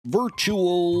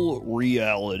Virtual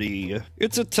reality.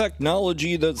 It's a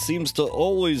technology that seems to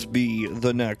always be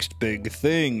the next big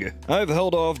thing. I've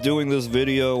held off doing this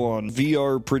video on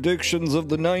VR predictions of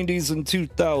the 90s and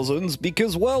 2000s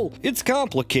because, well, it's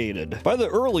complicated. By the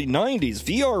early 90s,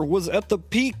 VR was at the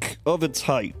peak of its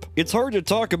hype. It's hard to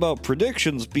talk about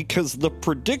predictions because the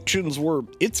predictions were,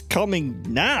 it's coming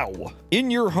now, in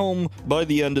your home by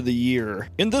the end of the year.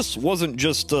 And this wasn't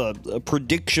just a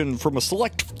prediction from a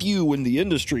select few in the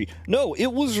industry. No,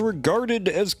 it was regarded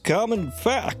as common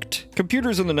fact.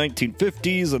 Computers in the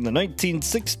 1950s and the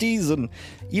 1960s, and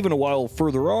even a while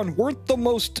further on, weren't the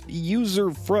most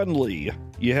user-friendly.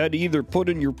 You had to either put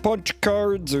in your punch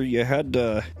cards or you had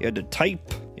to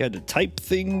type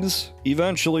things.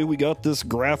 Eventually, we got this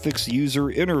graphics user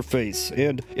interface,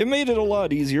 and it made it a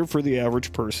lot easier for the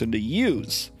average person to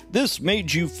use. This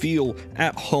made you feel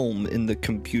at home in the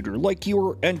computer, like you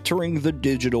were entering the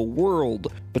digital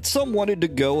world. But some wanted to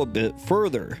go a bit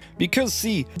further. Because,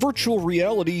 see, virtual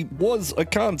reality was a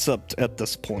concept at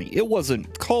this point. It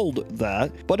wasn't called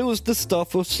that, but it was the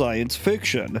stuff of science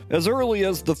fiction. As early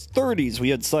as the 30s, we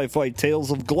had sci-fi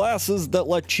tales of glasses that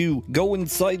let you go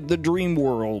inside the dream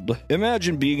world.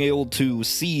 Imagine being able to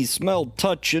see, smell,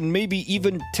 touch, and maybe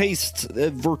even taste a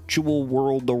virtual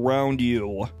world around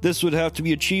you. This would have to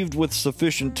be achieved with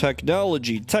sufficient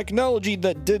technology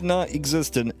that did not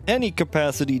exist in any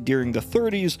capacity during the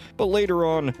 30s, but later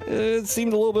on, it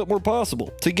seemed a little bit more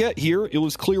possible. To get here, it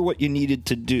was clear what you needed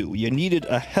to do. You needed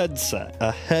a headset,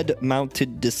 a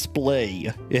head-mounted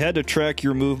display. It had to track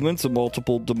your movements in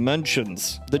multiple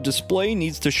dimensions. The display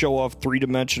needs to show off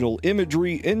three-dimensional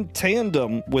imagery in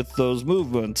tandem with those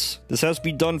movements. This has to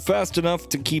be done fast enough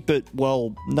to keep it,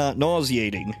 well, not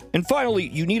nauseating. And finally,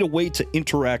 you need a way to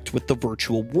interact with the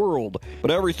virtual world. But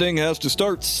everything has to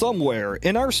start somewhere,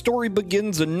 and our story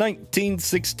begins in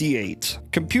 1968.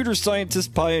 Computer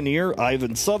scientist pioneer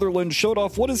Ivan Sutherland showed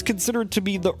off what is considered to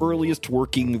be the earliest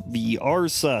working VR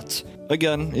set.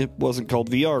 Again, it wasn't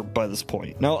called VR by this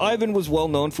point. Now, Ivan was well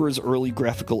known for his early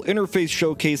graphical interface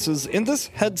showcases, and this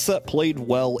headset played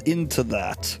well into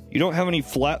that. You don't have any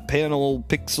flat panel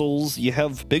pixels, you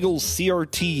have big ol'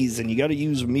 CRTs, and you gotta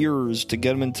use mirrors to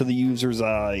get them into the user's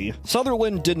eye.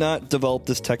 Sutherland did not develop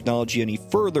this technology any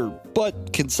further,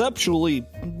 but conceptually,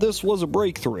 this was a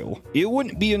breakthrough. It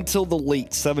wouldn't be until the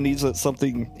late 70s that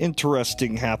something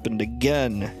interesting happened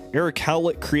again. Eric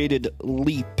Howlett created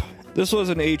Leap. This was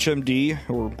an HMD,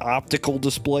 or optical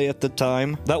display at the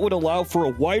time, that would allow for a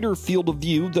wider field of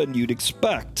view than you'd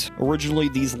expect. Originally,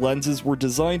 these lenses were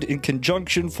designed in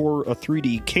conjunction for a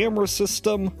 3D camera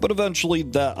system, but eventually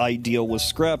that idea was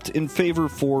scrapped in favor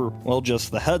for, well, just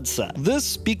the headset.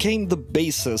 This became the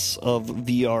basis of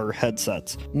VR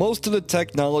headsets. Most of the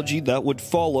technology that would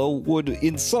follow would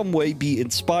in some way be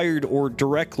inspired or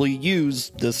directly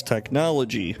use this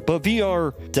technology, but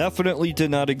VR definitely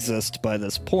did not exist by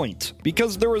this point.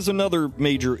 Because there was another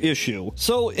major issue.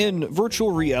 So in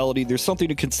virtual reality, there's something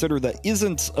to consider that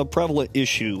isn't a prevalent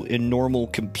issue in normal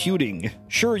computing.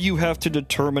 Sure, you have to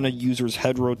determine a user's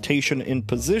head rotation and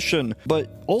position,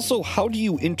 but also how do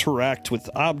you interact with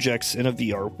objects in a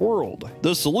VR world?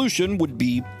 The solution would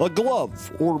be a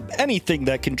glove, or anything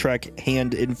that can track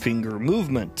hand and finger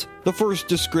movement. The first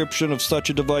description of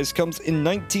such a device comes in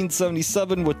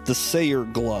 1977 with the Sayre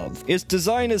Glove. Its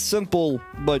design is simple,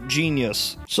 but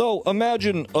genius. So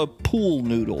imagine a pool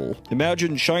noodle.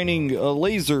 Imagine shining a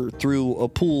laser through a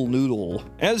pool noodle.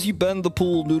 As you bend the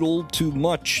pool noodle too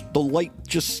much, the light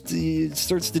just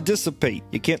starts to dissipate.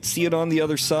 You can't see it on the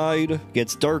other side, it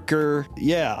gets darker.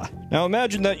 Yeah. Now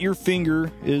imagine that your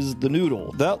finger is the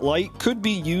noodle. That light could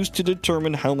be used to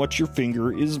determine how much your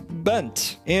finger is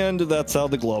bent. And that's how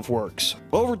the glove works.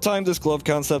 Over time, this glove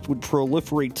concept would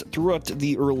proliferate throughout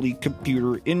the early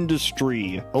computer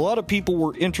industry. A lot of people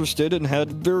were interested and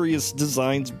had various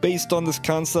designs based on this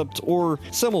concept or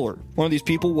similar. One of these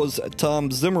people was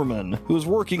Tom Zimmerman, who was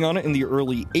working on it in the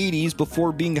early 80s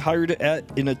before being hired at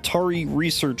an Atari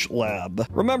research lab.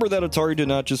 Remember that Atari did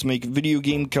not just make video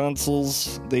game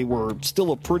consoles, they were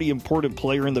still a pretty important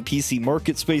player in the PC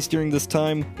market space during this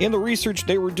time, and the research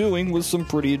they were doing was some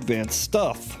pretty advanced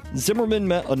stuff. Zimmerman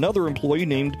met another employee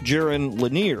named Jaron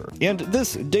Lanier, and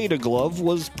this data glove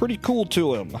was pretty cool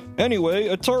to him. Anyway,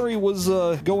 Atari was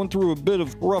going through a bit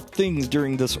of rough things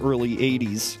during this early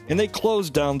 80s, and they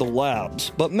closed down the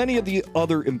labs, but many of the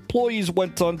other employees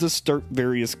went on to start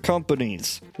various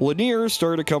companies. Lanier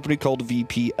started a company called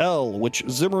VPL, which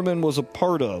Zimmerman was a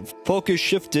part of. Focus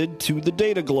shifted to the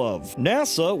data glove.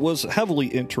 NASA was heavily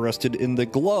interested in the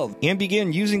glove, and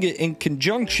began using it in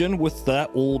conjunction with that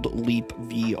old Leap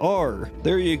VR.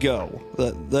 There you you go.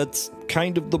 That's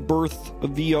kind of the birth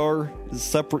of VR, is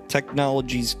separate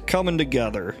technologies coming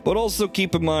together. But also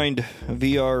keep in mind,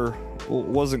 VR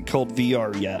wasn't called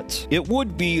VR yet. It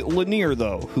would be Lanier,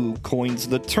 though, who coins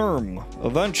the term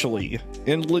eventually.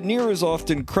 And Lanier is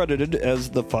often credited as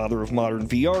the father of modern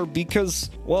VR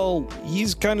because, well,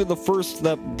 he's kind of the first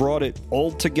that brought it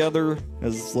all together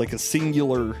as like a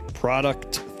singular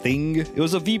product thing. It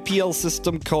was a VPL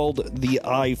system called the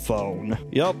iPhone.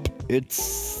 Yup,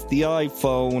 it's the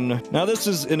iPhone. Now this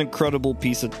is an incredible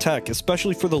piece of tech,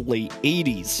 especially for the late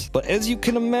 80s. But as you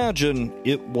can imagine,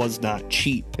 it was not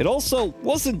cheap. It also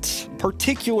wasn't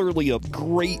particularly a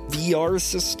great VR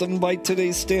system by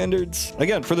today's standards.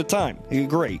 Again, for the time,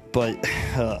 great, but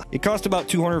it cost about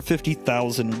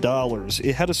 $250,000.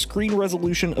 It had a screen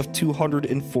resolution of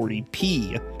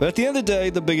 240p. But at the end of the day,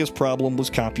 the biggest problem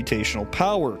was computational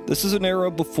power. This is an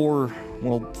era before,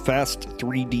 well, fast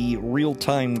 3D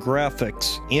real-time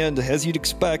graphics, and as you'd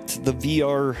expect, the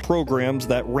VR programs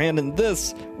that ran in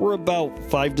this were about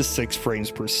 5 to 6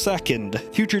 frames per second.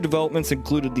 Future developments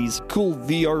included these cool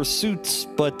VR suits,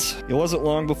 but it wasn't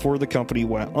long before the company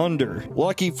went under.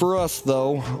 Lucky for us,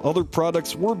 though, other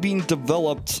products were being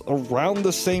developed around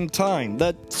the same time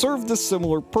that served a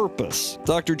similar purpose.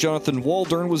 Dr. Jonathan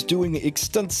Waldron was doing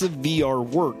extensive VR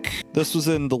work. This was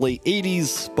in the late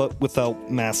 80s, but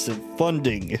without massive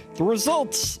funding. The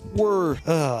results were,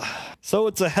 so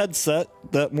it's a headset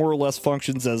that more or less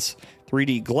functions as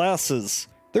 3D glasses.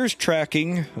 There's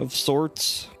tracking of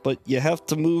sorts, but you have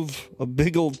to move a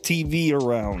big old TV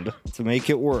around to make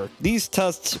it work. These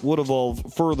tests would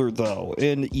evolve further though,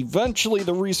 and eventually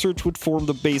the research would form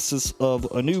the basis of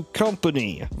a new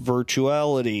company,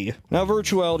 Virtuality. Now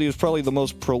Virtuality is probably the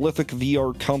most prolific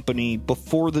VR company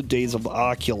before the days of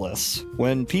Oculus.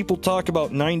 When people talk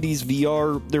about 90s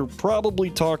VR, they're probably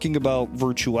talking about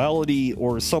Virtuality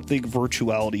or something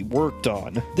Virtuality worked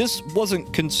on. This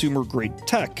wasn't consumer grade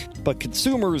tech, but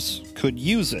consumers could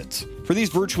use it. For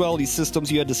these Virtuality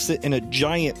systems, you had to sit in a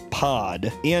giant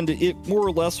pod, and it more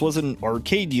or less was an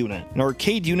arcade unit. An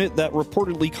arcade unit that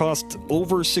reportedly cost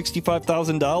over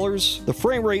 $65,000. The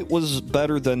frame rate was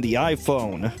better than the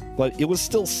iPhone, but it was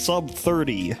still sub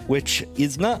 30, which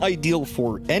is not ideal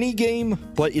for any game,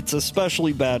 but it's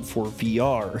especially bad for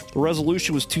VR. The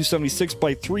resolution was 276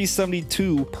 by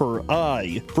 372 per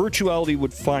eye. Virtuality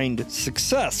would find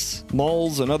success.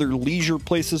 Malls and other leisure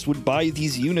places would buy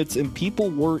these units, and people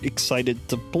were excited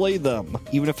to play them,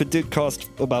 even if it did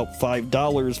cost about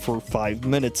 $5 for 5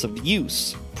 minutes of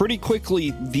use. Pretty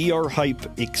quickly, VR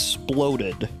hype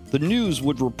exploded. The news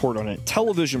would report on it.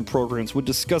 Television programs would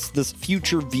discuss this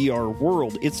future VR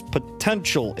world, its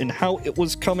potential, and how it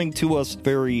was coming to us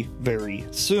very, very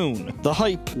soon. The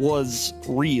hype was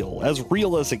real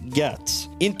as it gets.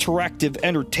 Interactive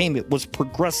entertainment was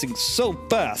progressing so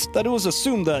fast that it was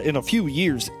assumed that in a few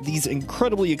years, these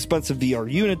incredibly expensive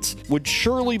VR units would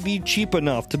surely be cheap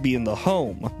enough to be in the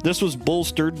home. This was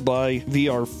bolstered by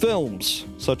VR films,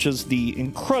 such as the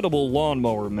incredible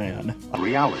Lawnmower Man.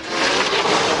 Reality.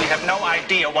 We have no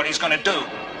idea what he's going to do.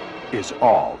 Is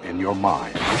all in your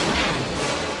mind.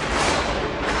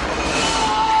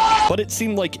 But it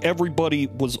seemed like everybody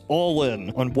was all in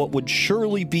on what would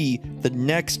surely be the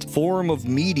next form of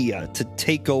media to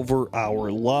take over our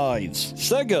lives.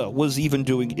 Sega was even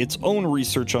doing its own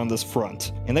research on this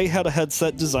front, and they had a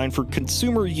headset designed for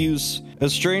consumer use.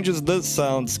 As strange as this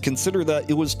sounds, consider that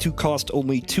it was to cost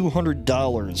only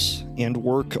 $200 and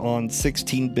work on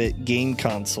 16-bit game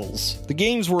consoles. The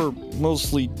games were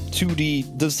mostly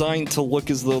 2D, designed to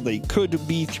look as though they could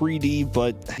be 3D,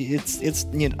 but it's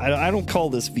you know, I don't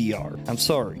call this VR. I'm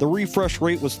sorry. The refresh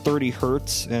rate was 30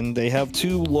 Hertz, and they have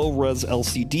 2 low-res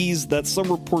LCDs that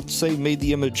some reports say made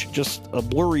the image just a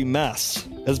blurry mess.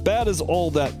 As bad as all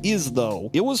that is,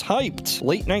 though, it was hyped.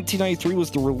 Late 1993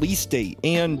 was the release date,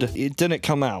 and it didn't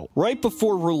come out. Right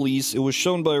before release, it was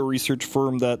shown by a research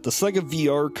firm that the Sega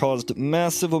VR caused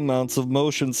massive amounts of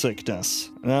motion sickness.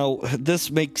 Now,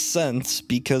 this makes sense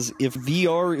because if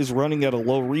VR is running at a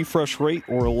low refresh rate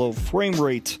or a low frame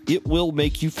rate, it will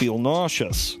make you feel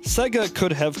nauseous. Sega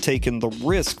could have taken the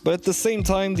risk, but at the same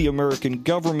time, the American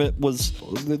government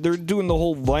they're doing the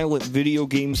whole violent video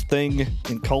games thing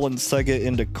and calling Sega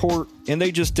into court, and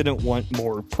they just didn't want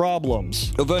more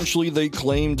problems. Eventually, they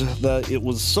claimed that it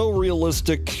was so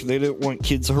realistic, they didn't want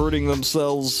kids hurting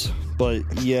themselves. but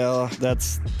yeah,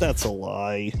 that's a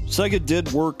lie. Sega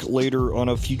did work later on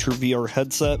a future VR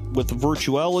headset with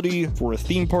virtuality for a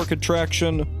theme park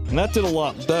attraction, and that did a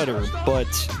lot better, but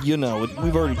you know,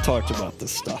 we've already talked about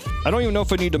this stuff. I don't even know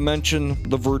if I need to mention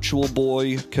the Virtual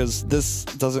Boy, because this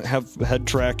doesn't have head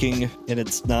tracking, and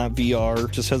it's not VR,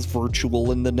 it just has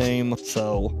virtual in the name,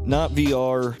 so not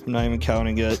VR, I'm not even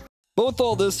counting it. But with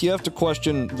all this, you have to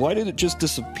question, why did it just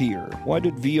disappear? Why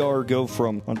did VR go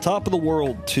from on top of the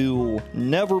world to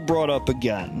never brought up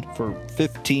again for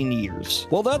 15 years?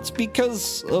 Well, that's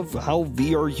because of how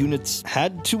VR units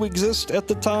had to exist at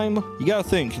the time. You gotta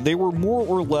think, they were more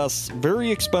or less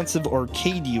very expensive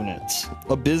arcade units.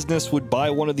 A business would buy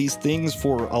one of these things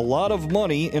for a lot of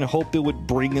money and hope it would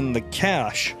bring in the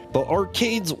cash. But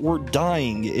arcades were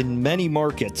dying in many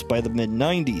markets by the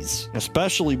mid-90s,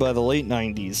 especially by the late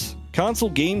 90s. Console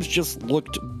games just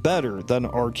looked better than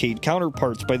arcade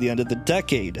counterparts by the end of the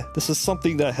decade. This is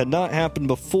something that had not happened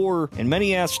before, and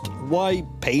many asked, why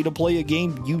pay to play a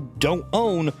game you don't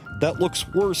own that looks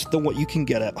worse than what you can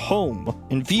get at home?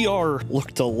 And VR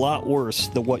looked a lot worse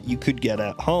than what you could get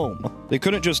at home. They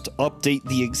couldn't just update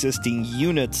the existing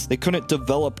units, they couldn't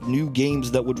develop new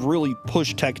games that would really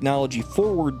push technology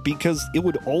forward because it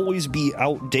would always be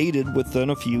outdated within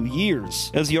a few years.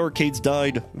 As the arcades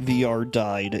died, VR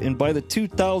died, and by the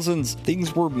 2000s,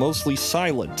 things were mostly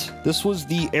silent. This was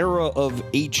the era of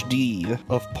HD,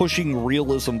 of pushing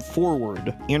realism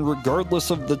forward, and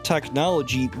regardless of the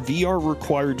technology, VR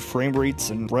required frame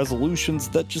rates and resolutions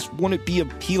that just wouldn't be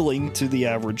appealing to the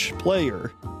average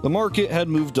player. The market had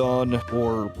moved on,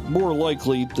 or more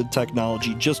likely, the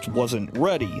technology just wasn't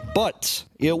ready. But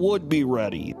it would be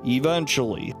ready,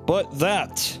 eventually. But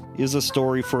that is a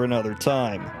story for another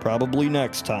time, probably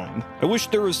next time. I wish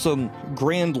there was some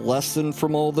grand lesson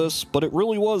from all this, but it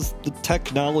really was the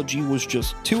technology was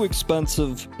just too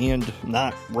expensive and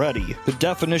not ready. The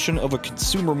definition of a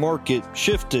consumer market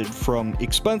shifted from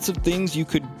expensive things you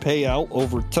could pay out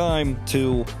over time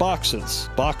to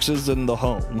boxes in the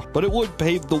home. But it would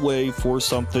pave the way for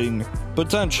something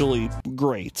potentially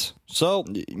great. So,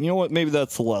 you know what, maybe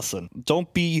that's the lesson.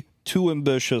 Don't be too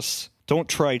ambitious. Don't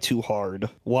try too hard.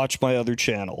 Watch my other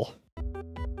channel.